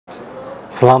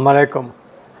Assalamu alaikum.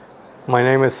 My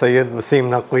name is Sayid Wasim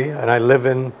Naqvi, and I live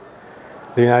in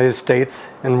the United States,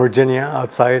 in Virginia,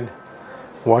 outside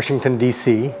Washington,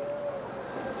 D.C.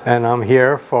 And I'm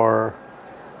here for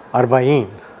Arbaeen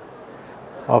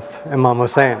of Imam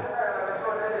Hussein.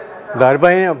 The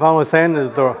Arbaeen of Imam Hussein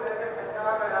is the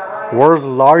world's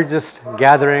largest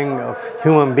gathering of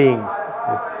human beings.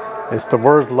 It's the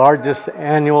world's largest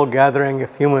annual gathering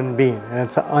of human beings, and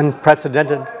it's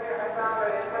unprecedented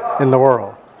in the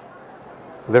world.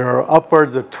 There are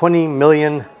upwards of 20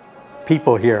 million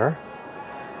people here.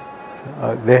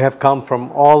 They have come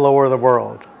from all over the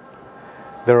world.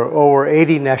 There are over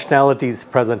 80 nationalities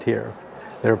present here.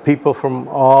 There are people from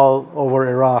all over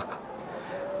Iraq,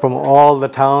 from all the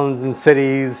towns and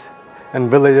cities and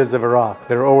villages of Iraq.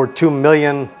 There are over 2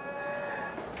 million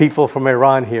people from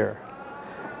Iran here.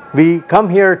 We come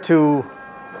here to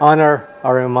honor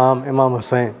our Imam, Imam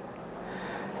Hussein.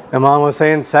 Imam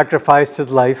Hussein sacrificed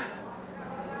his life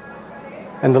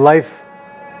and the life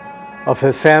of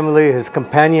his family, his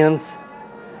companions.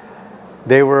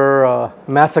 They were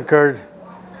massacred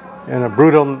in a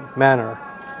brutal manner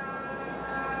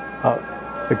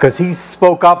because he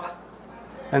spoke up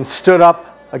and stood up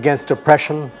against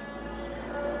oppression,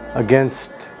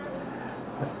 against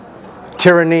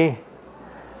tyranny,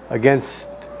 against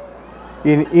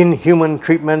inhuman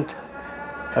treatment,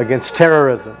 against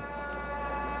terrorism.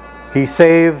 He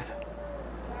saved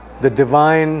the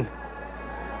divine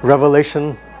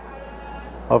revelation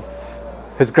of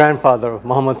his grandfather,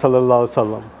 Muhammad sallallahu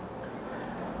alaihi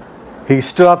wasallam. He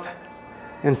stood up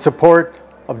in support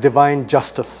of divine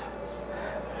justice.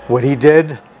 What he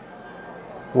did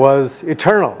was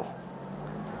eternal.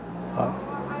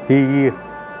 His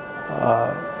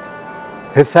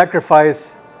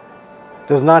sacrifice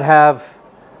is not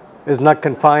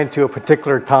confined to a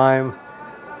particular time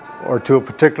or to a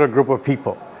particular group of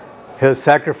people. His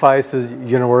sacrifice is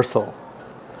universal.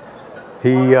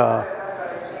 He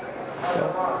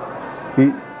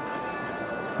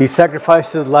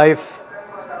sacrificed his life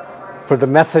for the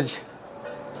message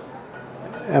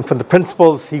and for the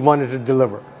principles he wanted to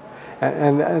deliver.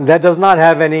 And that does not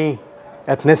have any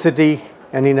ethnicity,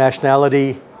 any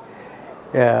nationality,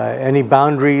 any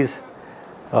boundaries.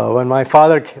 When my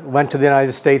father went to the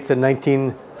United States in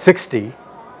 1960,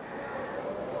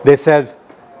 they said,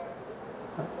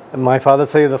 my father,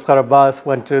 Sayid Wasim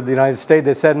went to the United States.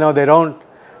 They said, no, they don't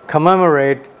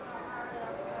commemorate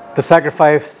the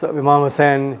sacrifice of Imam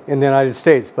Hussein in the United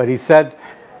States. But he said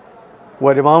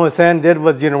what Imam Hussein did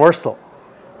was universal.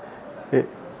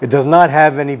 It does not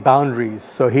have any boundaries.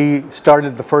 So he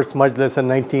started the first majlis in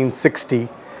 1960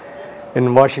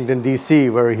 in Washington,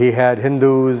 D.C., where he had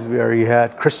Hindus, where he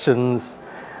had Christians,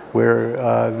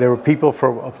 where there were people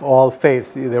of all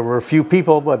faiths. There were a few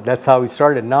people, but that's how he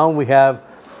started. Now we have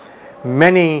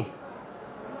many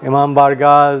Imam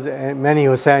Bargahs and many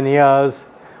Hussainiyas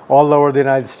all over the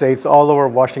United States, all over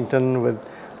Washington, with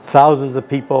thousands of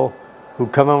people who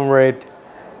commemorate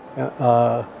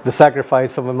the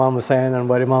sacrifice of Imam Hussein and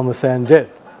what Imam Hussein did.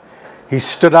 He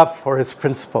stood up for his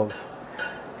principles.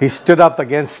 He stood up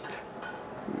against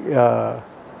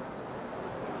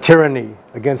tyranny,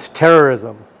 against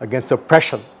terrorism, against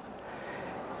oppression.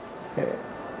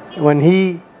 When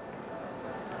he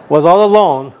was all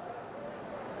alone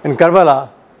in Karbala,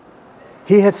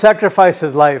 he had sacrificed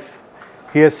his life.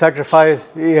 He had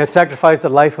sacrificed the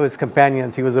life of his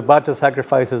companions. He was about to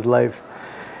sacrifice his life,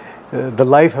 the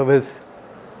life of his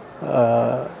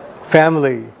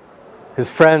family,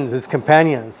 his friends, his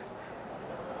companions.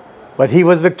 But he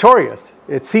was victorious.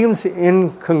 It seems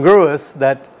incongruous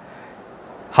that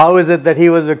how is it that he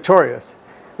was victorious?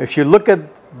 If you look at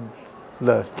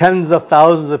the tens of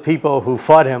thousands of people who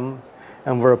fought him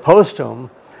and were opposed to him,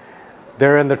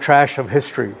 they're in the trash of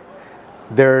history.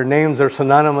 Their names are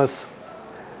synonymous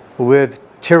with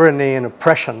tyranny and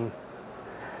oppression.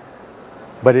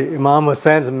 But Imam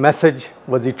Hussein's message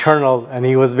was eternal, and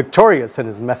he was victorious in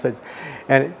his message.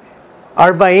 And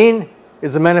Arbaeen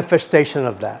is a manifestation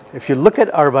of that. If you look at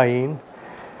Arbaeen,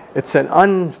 it's an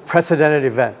unprecedented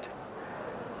event.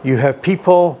 You have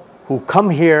people who come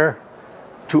here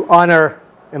to honor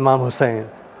Imam Hussein.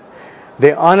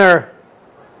 They honor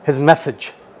his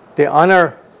message. They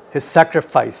honor his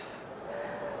sacrifice.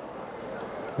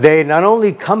 They not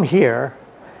only come here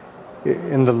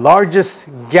in the largest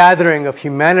gathering of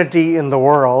humanity in the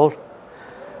world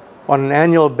on an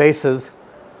annual basis,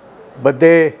 but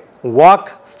they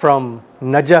walk from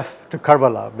Najaf to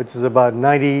Karbala, which is about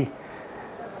 90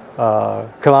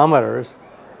 kilometers,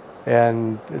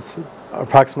 and it's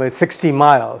approximately 60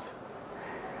 miles.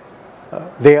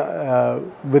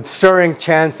 With stirring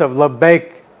chants of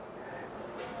Labbaik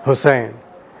Hussein,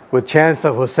 with chants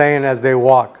of Hussein as they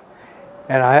walk.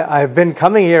 And I've been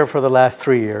coming here for the last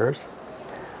 3 years.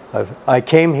 I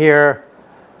came here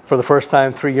for the first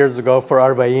time 3 years ago for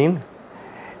Arbaeen,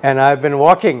 and I've been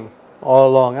walking all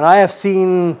along. And I have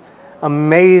seen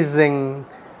amazing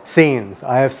scenes.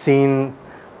 I have seen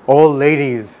old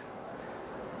ladies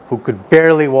who could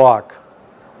barely walk,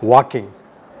 walking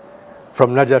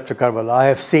from Najaf to Karbala. I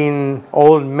have seen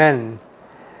old men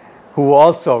who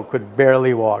also could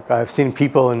barely walk. I've seen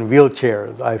people in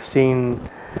wheelchairs. I've seen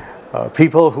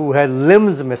people who had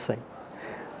limbs missing,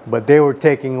 but they were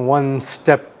taking one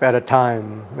step at a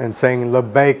time and saying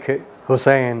Labbaik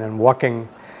Hussein and walking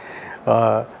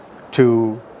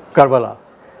to Karbala.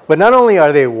 But not only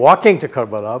are they walking to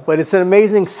Karbala, but it's an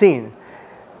amazing scene.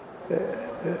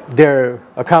 Their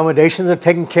accommodations are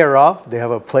taken care of. They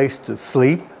have a place to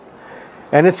sleep,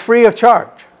 and it's free of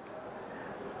charge.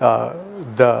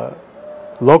 The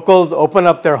locals open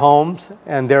up their homes,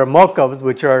 and their mokabs,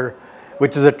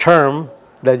 which is a term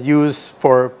that's used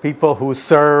for people who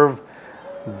serve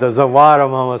the Zawar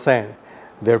of Imam Hussein.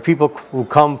 There are people who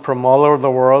come from all over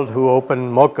the world who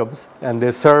open mokabs, and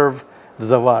they serve the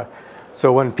Zawar.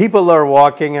 So when people are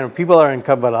walking and people are in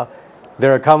Karbala,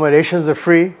 their accommodations are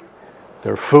free,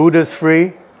 their food is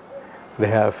free, they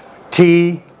have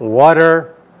tea,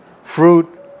 water, fruit.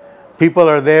 People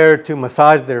are there to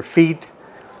massage their feet.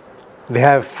 They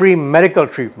have free medical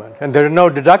treatment, and there are no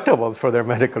deductibles for their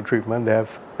medical treatment. They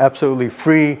have absolutely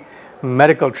free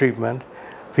medical treatment.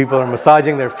 People are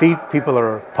massaging their feet. People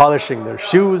are polishing their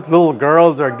shoes. Little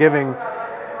girls are giving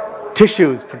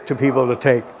tissues to people to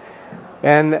take.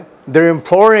 And they're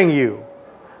imploring you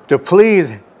to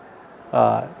please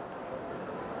let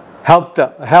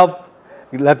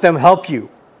them help you.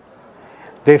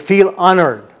 They feel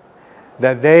honored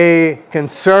that they can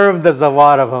serve the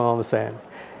Zawar of Imam Hussein.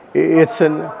 It's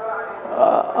an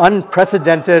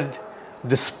unprecedented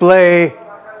display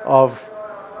of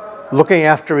looking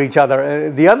after each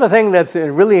other. The other thing that's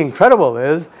really incredible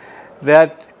is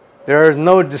that there is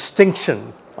no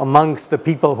distinction amongst the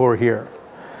people who are here,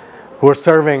 who are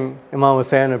serving Imam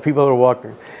Hussein, and people who are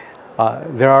walking.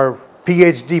 There are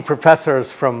PhD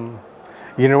professors from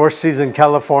universities in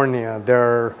California. There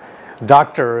are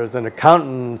doctors and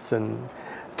accountants and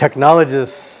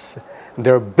technologists.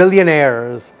 There are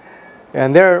billionaires.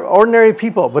 And they're ordinary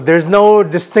people, but there's no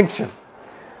distinction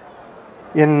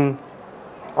in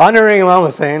honoring Imam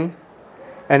Hussein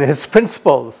and his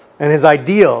principles and his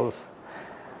ideals,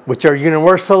 which are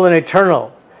universal and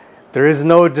eternal. There is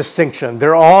no distinction.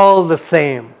 They're all the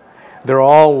same. They're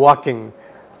all walking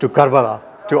to Karbala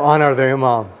to honor their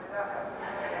Imam.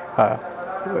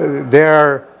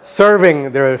 They're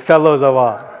serving their fellow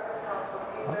Zawar.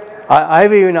 I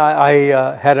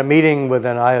had a meeting with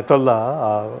an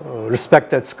Ayatollah, a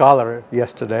respected scholar,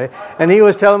 yesterday, and he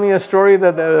was telling me a story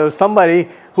that there was somebody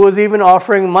who was even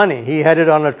offering money. He had it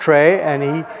on a tray and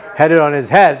he had it on his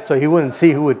head so he wouldn't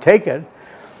see who would take it.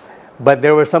 But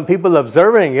there were some people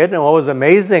observing it, and what was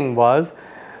amazing was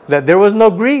that there was no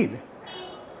greed.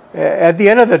 At the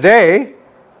end of the day,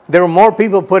 there were more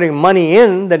people putting money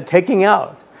in than taking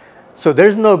out. So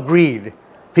there's no greed.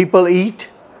 People eat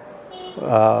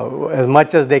as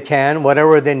much as they can,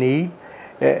 whatever they need,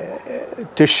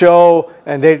 to show,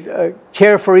 and they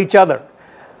care for each other.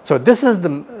 So this is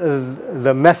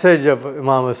the message of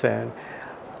Imam Hussein.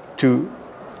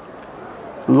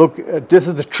 This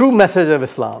is the true message of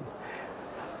Islam.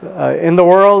 In the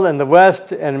world, in the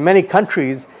West, and many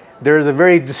countries, there is a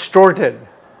very distorted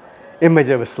image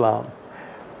of Islam.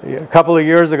 A couple of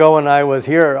years ago when I was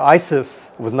here,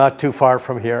 ISIS was not too far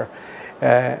from here.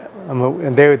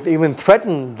 And they even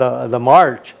threatened the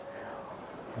march.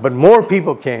 But more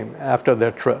people came after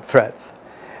their threats.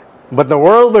 But the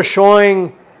world was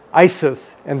showing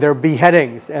ISIS and their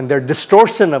beheadings and their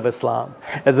distortion of Islam,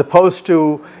 as opposed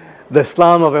to the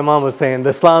Islam of Imam Hussein, the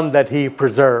Islam that he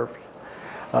preserved,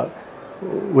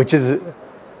 which is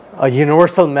a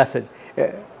universal message.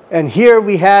 And here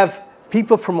we have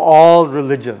people from all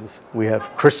religions. We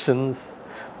have Christians,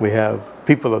 we have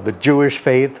people of the Jewish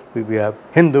faith, we have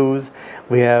Hindus,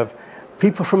 we have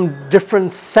people from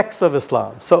different sects of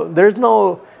Islam. So there's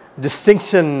no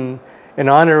distinction in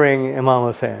honoring Imam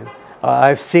Hussein.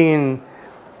 I've seen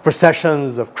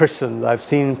processions of Christians, I've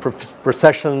seen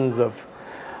processions of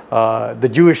the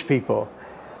Jewish people.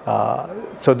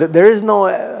 So there is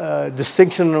no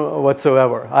distinction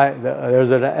whatsoever.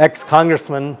 There's an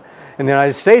ex-congressman in the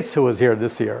United States who was here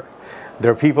this year.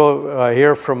 There are people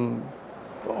here from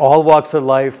all walks of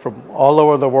life, from all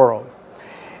over the world.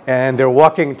 And they're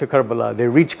walking to Karbala. They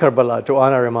reach Karbala to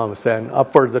honor Imam Hussein,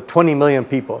 upwards of 20 million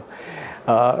people.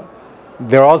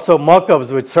 There are also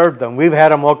mawqafs which serve them. We've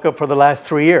had a mawqaf for the last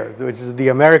 3 years, which is the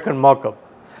American mawqaf.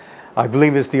 I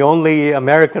believe it's the only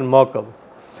American mawqaf.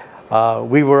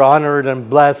 We were honored and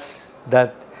blessed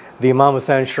that the Imam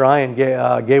Hussein Shrine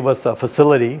gave us a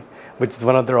facility, which is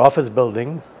one of their office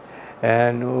buildings,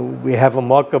 and we have a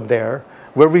mawqaf there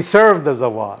where we serve the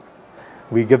zawar.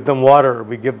 We give them water,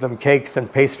 we give them cakes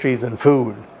and pastries and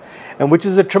food, and which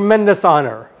is a tremendous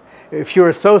honor. If you're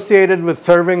associated with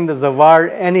serving the zawar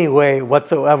any way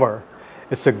whatsoever,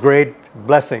 it's a great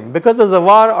blessing, because the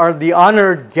zawar are the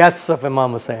honored guests of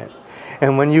Imam Hussein.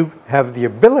 And when you have the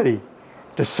ability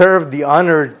to serve the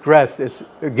honored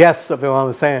guests of Imam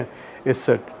Hussein, it's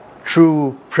a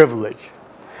true privilege.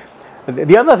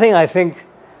 The other thing I think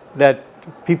that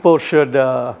people should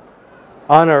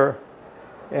honor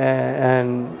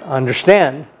and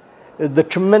understand is the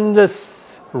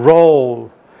tremendous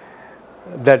role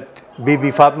that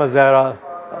Bibi Fatima Zahra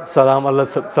Salam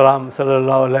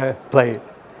Sallallahu played.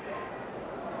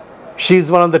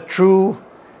 She's one of the true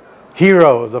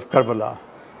heroes of Karbala.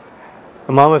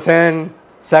 Imam Hussein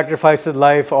sacrificed his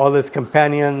life, all his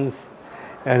companions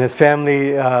and his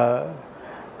family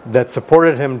that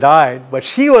supported him died, but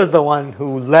she was the one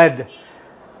who led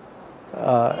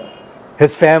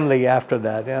his family after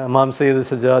that. Imam Sayyid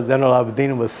Zainul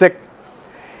Abidin was sick,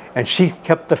 and she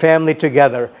kept the family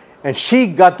together, and she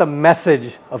got the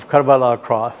message of Karbala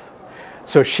across.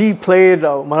 So she played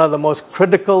one of the most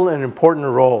critical and important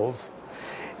roles.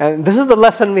 And this is the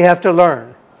lesson we have to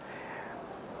learn.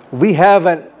 We have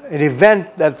an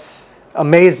event that's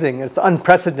amazing, it's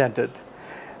unprecedented.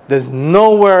 There's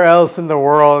nowhere else in the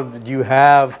world that you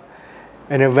have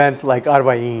an event like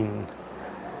Arbaeen.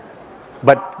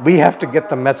 But we have to get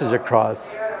the message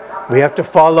across. We have to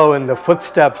follow in the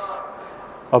footsteps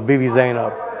of Bibi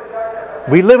Zainab.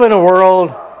 We live in a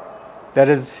world that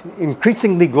is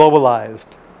increasingly globalized.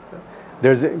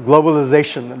 There's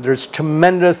globalization. There's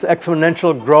tremendous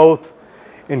exponential growth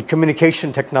in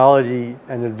communication technology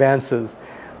and advances.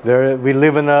 We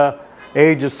live in an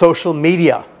age of social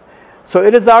media. So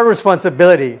it is our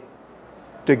responsibility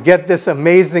to get this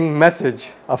amazing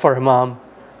message of our Imam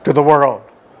to the world,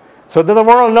 so that the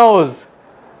world knows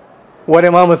what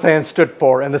Imam Hussein stood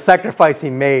for and the sacrifice he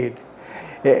made.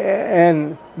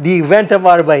 And the event of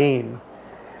Arbaeen,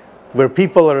 where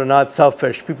people are not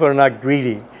selfish, people are not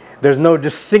greedy, there's no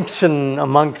distinction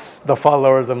amongst the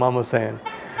followers of Imam Hussein.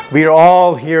 We are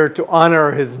all here to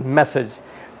honor his message,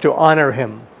 to honor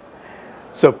him.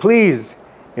 So please,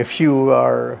 if you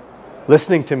are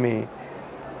listening to me,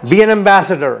 be an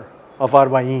ambassador of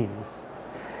Arbaeen.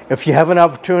 If you have an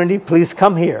opportunity, please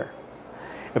come here.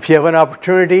 If you have an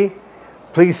opportunity,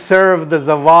 please serve the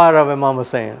zawar of Imam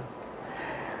Hussein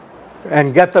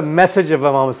and get the message of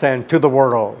Imam Hussein to the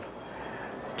world,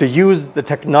 to use the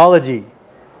technology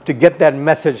to get that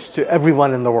message to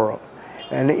everyone in the world.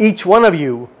 And each one of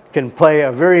you can play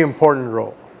a very important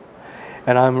role.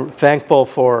 And I'm thankful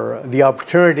for the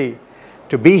opportunity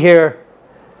to be here.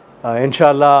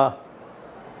 Inshallah,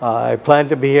 I plan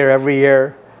to be here every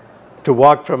year to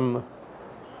walk from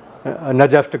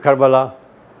Najaf to Karbala,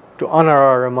 to honor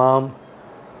our Imam,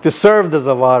 to serve the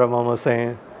zawar of Imam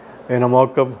Hussein in a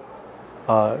mawqaf.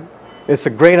 It's a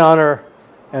great honor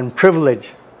and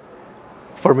privilege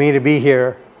for me to be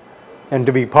here and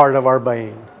to be part of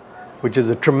Arbaeen, which is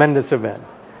a tremendous event.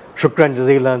 Shukran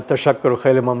jazilan, tashakkur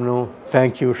khail mamnu.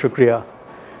 Thank you, shukriya.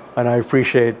 And I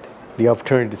appreciate the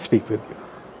opportunity to speak with you.